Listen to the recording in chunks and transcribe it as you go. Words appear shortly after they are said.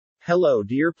Hello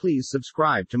dear, please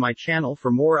subscribe to my channel for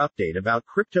more update about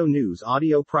crypto news.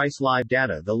 Audio price live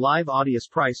data. The live Audius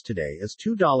price today is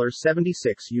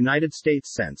 $2.76 United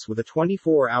States cents with a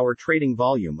 24-hour trading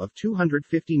volume of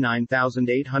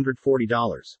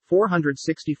 $259,840,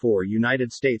 464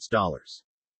 United States dollars.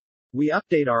 We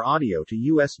update our audio to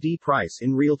USD price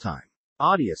in real time.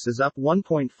 Audius is up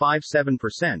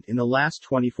 1.57% in the last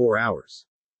 24 hours.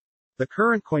 The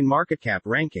current CoinMarketCap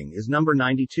ranking is number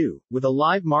 92, with a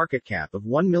live market cap of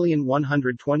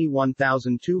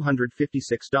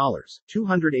 $1,121,256,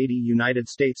 280 United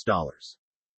States dollars.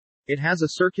 It has a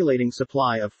circulating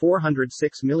supply of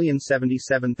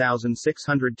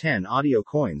 406,077,610 audio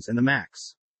coins and the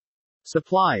max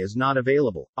supply is not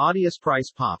available. Audius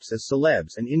price pops as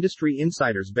celebs and industry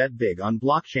insiders bet big on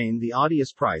blockchain. The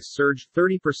Audius price surged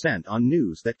 30% on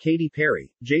news that Katy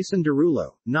Perry, Jason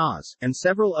Derulo, Nas, and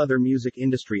several other music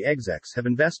industry execs have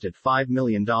invested $5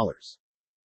 million.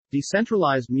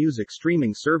 Decentralized music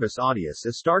streaming service Audius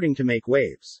is starting to make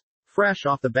waves. Fresh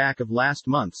off the back of last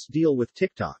month's deal with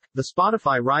TikTok, the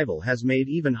Spotify rival has made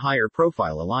even higher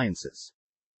profile alliances.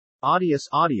 Audius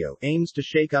Audio aims to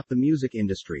shake up the music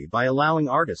industry by allowing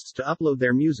artists to upload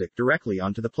their music directly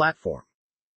onto the platform.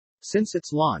 Since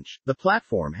its launch, the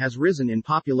platform has risen in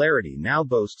popularity, now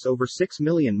boasts over 6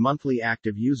 million monthly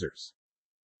active users.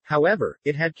 However,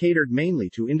 it had catered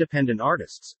mainly to independent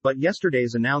artists, but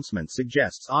yesterday's announcement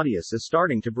suggests Audius is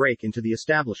starting to break into the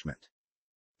establishment.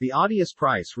 The Audius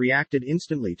price reacted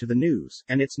instantly to the news,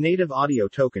 and its native audio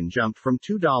token jumped from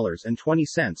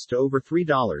 $2.20 to over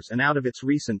 $3 and out of its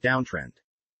recent downtrend.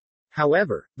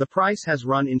 However, the price has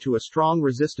run into a strong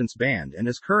resistance band and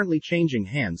is currently changing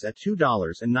hands at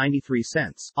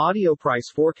 $2.93. Audio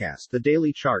price forecast. The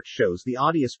daily chart shows the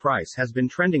Audius price has been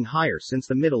trending higher since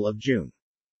the middle of June.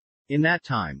 In that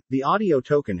time, the audio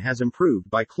token has improved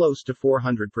by close to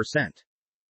 400%.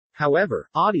 However,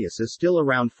 Audius is still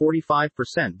around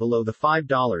 45% below the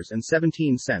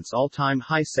 $5.17 all-time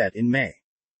high set in May.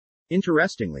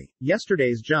 Interestingly,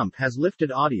 yesterday's jump has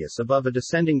lifted Audius above a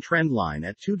descending trend line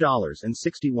at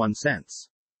 $2.61.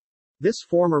 This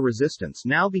former resistance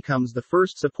now becomes the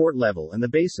first support level and the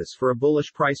basis for a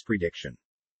bullish price prediction.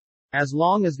 As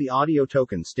long as the audio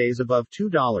token stays above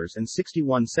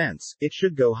 $2.61, it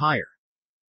should go higher.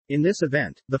 In this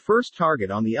event, the first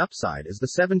target on the upside is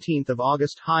the 17th of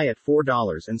August high at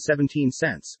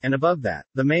 $4.17, and above that,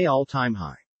 the May all-time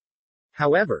high.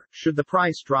 However, should the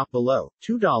price drop below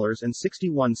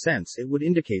 $2.61, it would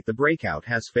indicate the breakout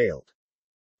has failed.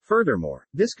 Furthermore,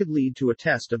 this could lead to a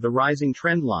test of the rising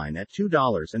trend line at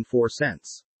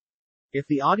 $2.04. If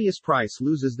the Audius price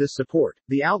loses this support,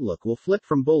 the outlook will flip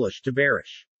from bullish to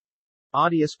bearish.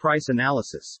 Audius price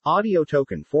analysis. Audio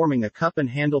token forming a cup and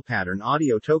handle pattern.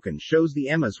 Audio token shows the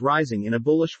EMAs rising in a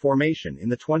bullish formation in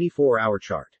the 24-hour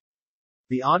chart.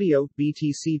 The audio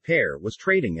BTC pair was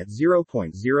trading at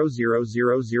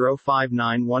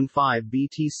 0.00005915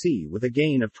 BTC with a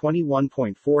gain of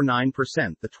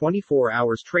 21.49%. The 24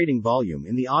 hours trading volume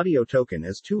in the audio token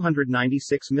is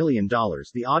 $296 million.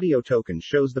 The audio token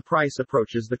shows the price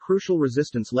approaches the crucial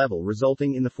resistance level,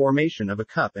 resulting in the formation of a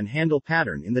cup and handle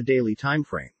pattern in the daily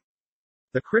timeframe.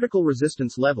 The critical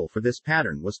resistance level for this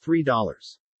pattern was $3.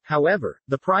 However,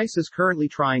 the price is currently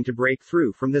trying to break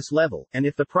through from this level, and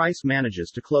if the price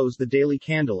manages to close the daily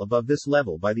candle above this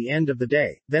level by the end of the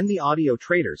day, then the audio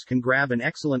traders can grab an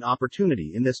excellent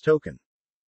opportunity in this token.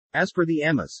 As per the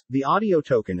EMAs, the audio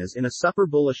token is in a super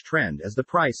bullish trend as the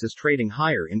price is trading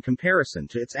higher in comparison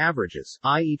to its averages,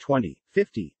 i.e. 20,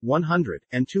 50, 100,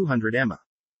 and 200 EMA.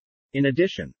 In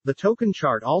addition, the token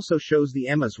chart also shows the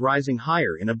EMAs rising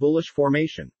higher in a bullish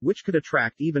formation, which could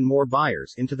attract even more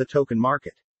buyers into the token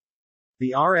market.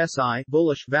 The RSI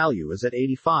bullish value is at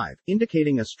 85,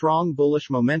 indicating a strong bullish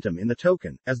momentum in the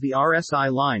token, as the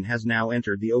RSI line has now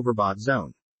entered the overbought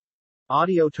zone.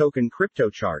 Audio token crypto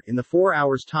chart. In the 4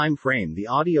 hours time frame, the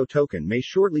audio token may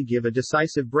shortly give a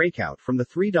decisive breakout from the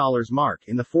 $3 mark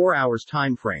in the 4 hours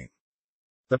time frame.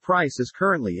 The price is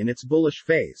currently in its bullish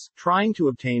phase, trying to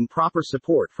obtain proper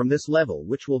support from this level,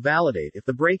 which will validate if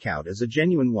the breakout is a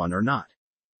genuine one or not.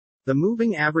 The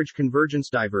moving average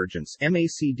convergence divergence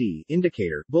 (MACD)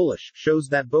 indicator bullish shows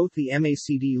that both the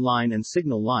MACD line and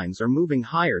signal lines are moving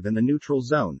higher than the neutral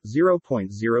zone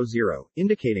 0.00,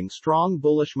 indicating strong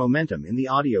bullish momentum in the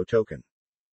audio token.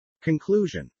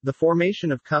 Conclusion: the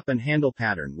formation of cup and handle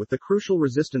pattern with the crucial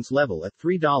resistance level at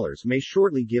 $3 may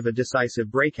shortly give a decisive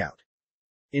breakout.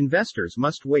 Investors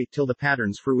must wait till the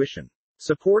pattern's fruition.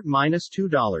 Support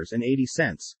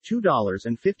 -$2.80,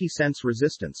 $2.50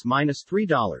 resistance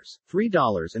 -$3,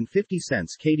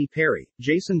 $3.50 Katy Perry,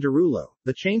 Jason Derulo,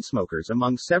 The Chainsmokers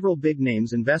among several big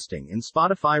names investing in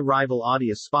Spotify rival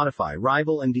Audius. Spotify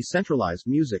rival and decentralized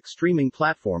music streaming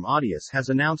platform Audius has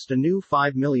announced a new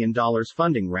 $5 million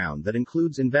funding round that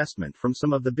includes investment from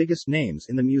some of the biggest names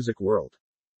in the music world.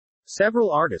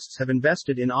 Several artists have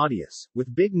invested in Audius,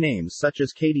 with big names such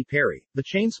as Katy Perry, The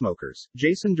Chainsmokers,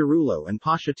 Jason Derulo and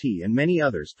Pasha T and many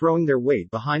others throwing their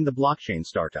weight behind the blockchain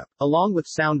startup, along with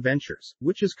Sound Ventures,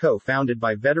 which is co-founded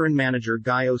by veteran manager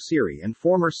Guy Oseary and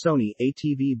former Sony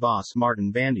ATV boss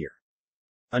Martin Bandier.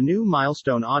 A new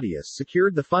milestone. Audius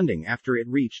secured the funding after it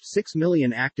reached 6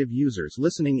 million active users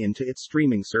listening into its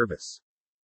streaming service.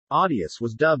 Audius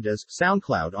was dubbed as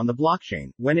SoundCloud on the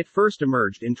blockchain when it first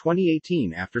emerged in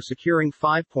 2018 after securing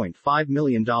 $5.5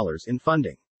 million in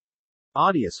funding.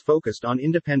 Audius focused on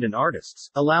independent artists,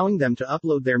 allowing them to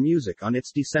upload their music on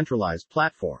its decentralized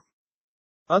platform.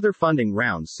 Other funding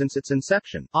rounds. Since its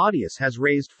inception, Audius has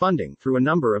raised funding through a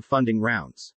number of funding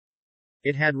rounds.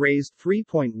 It had raised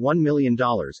 $3.1 million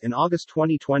in August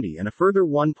 2020 and a further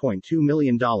 $1.2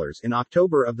 million in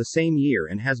October of the same year,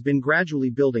 and has been gradually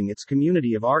building its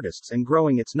community of artists and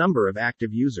growing its number of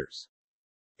active users.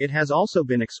 It has also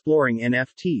been exploring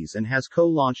NFTs and has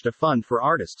co-launched a fund for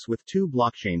artists with 2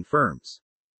 blockchain firms.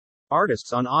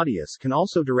 Artists on Audius can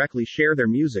also directly share their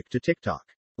music to TikTok.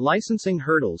 Licensing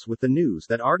hurdles. With the news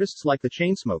that artists like The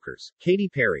Chainsmokers, Katy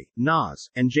Perry, Nas,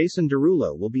 and Jason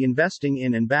Derulo will be investing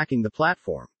in and backing the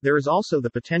platform, there is also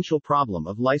the potential problem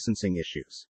of licensing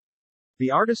issues. The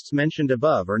artists mentioned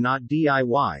above are not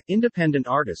DIY, independent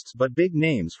artists but big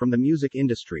names from the music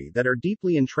industry that are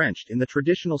deeply entrenched in the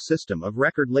traditional system of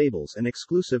record labels and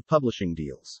exclusive publishing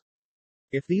deals.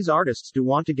 If these artists do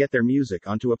want to get their music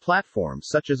onto a platform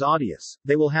such as Audius,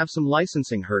 they will have some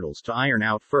licensing hurdles to iron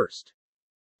out first.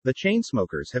 The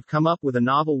Chainsmokers have come up with a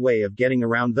novel way of getting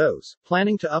around those,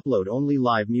 planning to upload only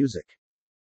live music.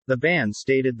 The band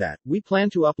stated that, "We plan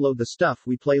to upload the stuff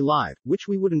we play live, which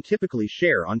we wouldn't typically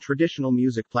share on traditional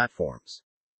music platforms.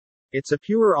 It's a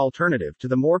pure alternative to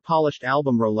the more polished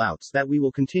album rollouts that we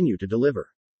will continue to deliver.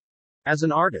 As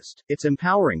an artist, it's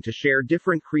empowering to share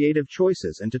different creative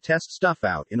choices and to test stuff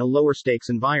out in a lower stakes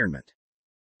environment."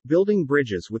 Building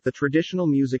bridges with the traditional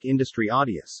music industry.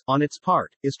 Audius, on its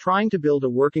part, is trying to build a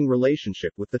working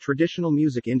relationship with the traditional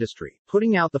music industry,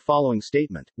 putting out the following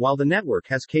statement: "While the network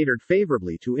has catered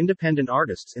favorably to independent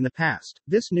artists in the past,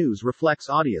 this news reflects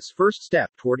Audius' first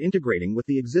step toward integrating with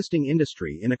the existing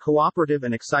industry in a cooperative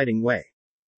and exciting way."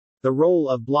 The role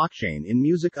of blockchain in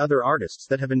music. Other artists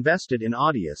that have invested in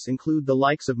Audius include the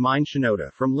likes of Mine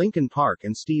Shinoda from Linkin Park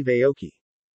and Steve Aoki.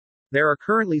 There are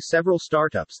currently several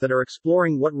startups that are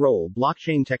exploring what role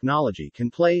blockchain technology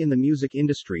can play in the music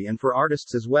industry and for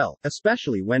artists as well,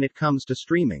 especially when it comes to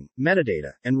streaming,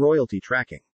 metadata, and royalty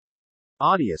tracking.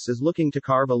 Audius is looking to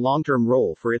carve a long-term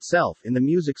role for itself in the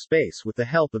music space with the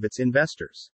help of its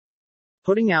investors.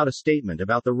 Putting out a statement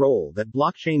about the role that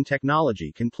blockchain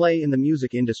technology can play in the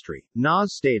music industry,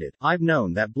 Nas stated, "I've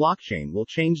known that blockchain will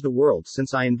change the world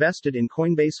since I invested in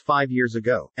Coinbase 5 years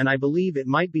ago, and I believe it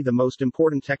might be the most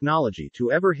important technology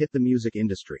to ever hit the music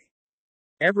industry.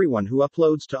 Everyone who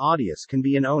uploads to Audius can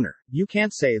be an owner. You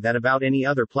can't say that about any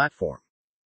other platform."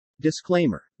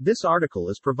 Disclaimer: this article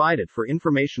is provided for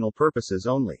informational purposes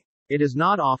only. It is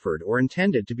not offered or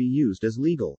intended to be used as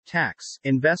legal, tax,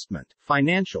 investment,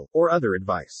 financial, or other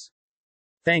advice.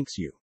 Thanks you.